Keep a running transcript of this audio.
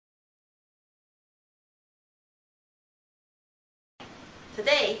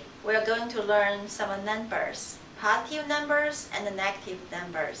Today, we are going to learn some numbers, positive numbers and negative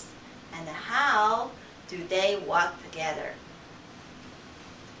numbers, and how do they work together.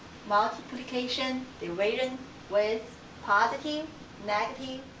 Multiplication, division with positive,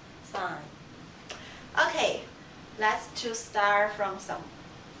 negative sign. Okay, let's just start from some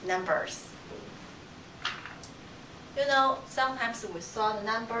numbers. You know, sometimes we saw the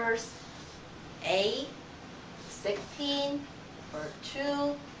numbers 8, 16, or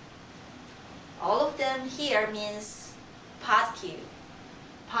 2. All of them here means positive.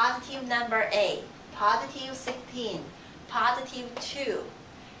 Positive number 8, positive 16, positive 2.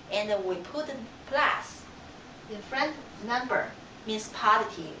 And we put a plus in front number means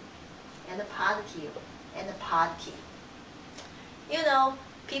positive, and positive, and positive. You know,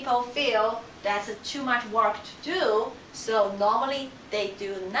 people feel that's too much work to do, so normally they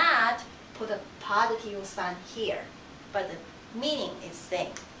do not put a positive sign here, but the meaning is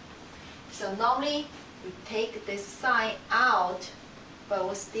same. So normally we take this sign out, but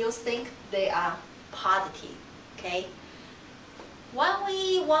we still think they are positive, okay? When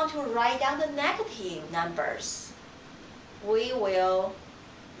we want to write down the negative numbers, we will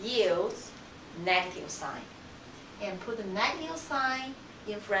use negative sign and put the negative sign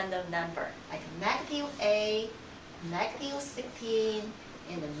in front of number, like negative 8, negative 16,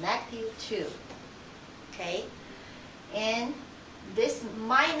 and a negative 2. Okay? And this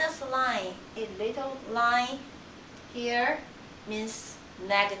minus line, a little line here, means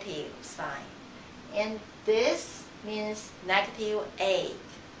negative sign. And this means negative 8.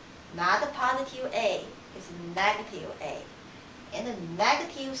 Not a positive 8, it's negative 8. And a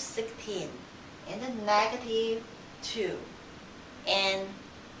negative 16. And a negative 2. And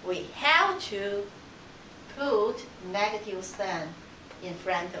we have to put negative sign in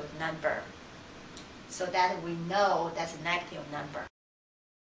front of number so that we know that's a negative number.